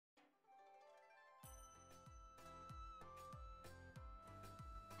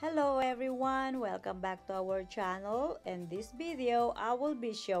Hello everyone, welcome back to our channel. In this video, I will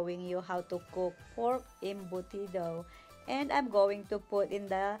be showing you how to cook pork embutido, and I'm going to put in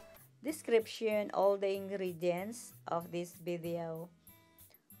the description all the ingredients of this video.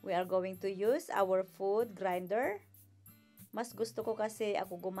 We are going to use our food grinder. Mas gusto ko kasi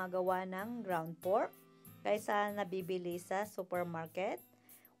ako gumagawa ng ground pork kaysa nabibili sa supermarket.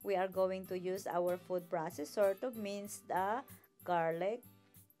 We are going to use our food processor to mince the garlic,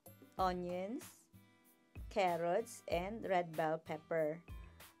 onions, carrots, and red bell pepper.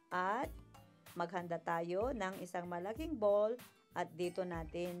 At maghanda tayo ng isang malaking bowl at dito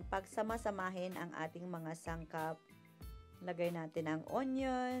natin pagsama-samahin ang ating mga sangkap. Lagay natin ang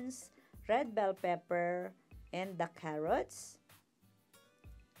onions, red bell pepper, and the carrots.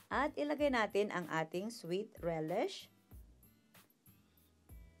 At ilagay natin ang ating sweet relish,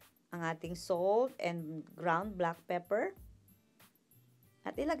 ang ating salt and ground black pepper.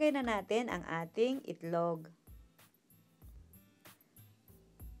 At ilagay na natin ang ating itlog.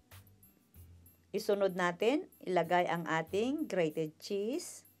 Isunod natin, ilagay ang ating grated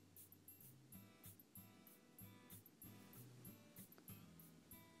cheese.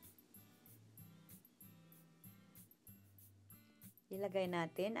 Ilagay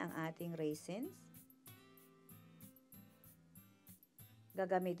natin ang ating raisins.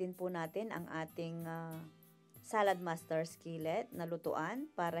 Gagamitin po natin ang ating salad master skillet na lutuan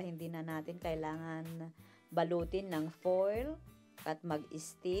para hindi na natin kailangan balutin ng foil at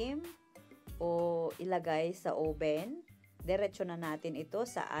mag-steam o ilagay sa oven. Diretso na natin ito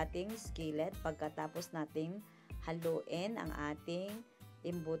sa ating skillet pagkatapos nating haluin ang ating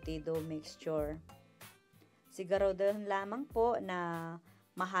embutido mixture. Siguraduhin lamang po na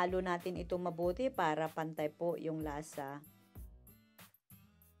mahalo natin ito mabuti para pantay po yung lasa.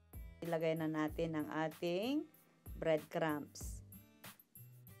 Ilagay na natin ang ating breadcrumbs.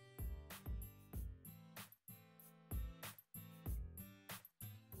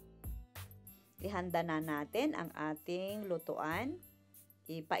 Ihanda na natin ang ating lutuan.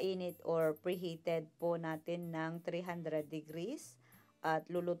 Ipainit or preheated po natin ng 300 degrees at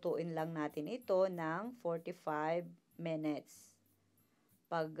lulutuin lang natin ito ng 45 minutes.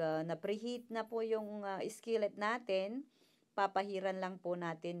 Pag na-preheat na po yung skillet natin, papahiran lang po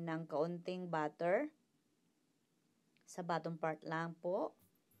natin ng kaunting butter. Sa bottom part lang po,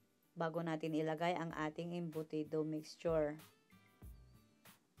 bago natin ilagay ang ating embutido mixture.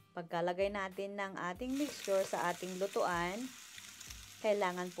 Pagkalagay natin ng ating mixture sa ating lutuan,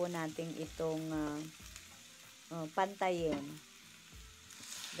 kailangan po natin itong pantayin.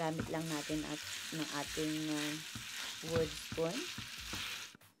 Gamit lang natin ng ating wood spoon.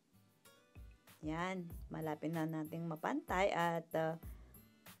 Yan, malapit na nating mapantay at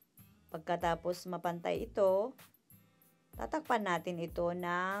pagkatapos mapantay ito, tatakpan natin ito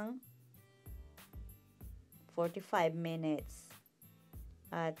ng 45 minutes.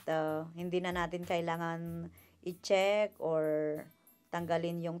 At hindi na natin kailangan i-check or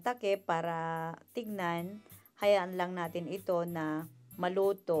tanggalin yung takip para tignan. Hayaan lang natin ito na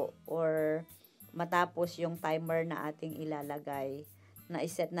maluto or matapos yung timer na ating ilalagay.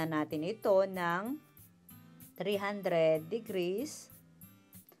 Na-set na natin ito ng 300 degrees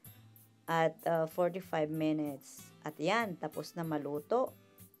at 45 minutes. At yan, tapos na maluto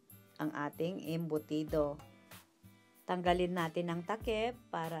ang ating embutido. Tanggalin natin ang takip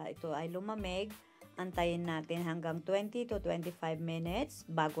para ito ay lumamig. Antayin natin hanggang 20 to 25 minutes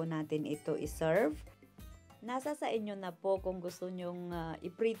bago natin ito iserve. Nasa sa inyo na po kung gusto nyong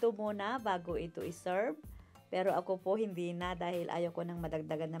iprito muna bago ito iserve. Pero ako po hindi na dahil ayoko nang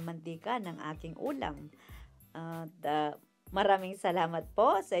madagdagan ng mantika ng aking ulam. Maraming salamat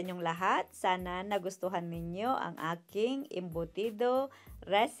po sa inyong lahat. Sana nagustuhan ninyo ang aking embutido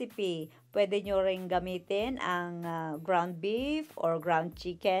recipe. Pwede nyo ring gamitin ang ground beef or ground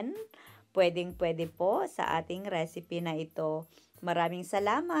chicken. Pwede po sa ating recipe na ito. Maraming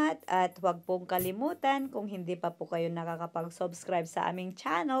salamat at huwag pong kalimutan kung hindi pa po kayo nakakapag-subscribe sa aming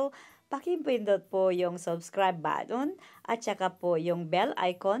channel, pakipindot po yung subscribe button at saka po yung bell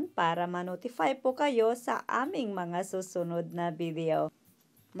icon para ma-notify po kayo sa aming mga susunod na video.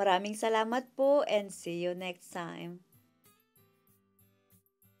 Maraming salamat po and see you next time.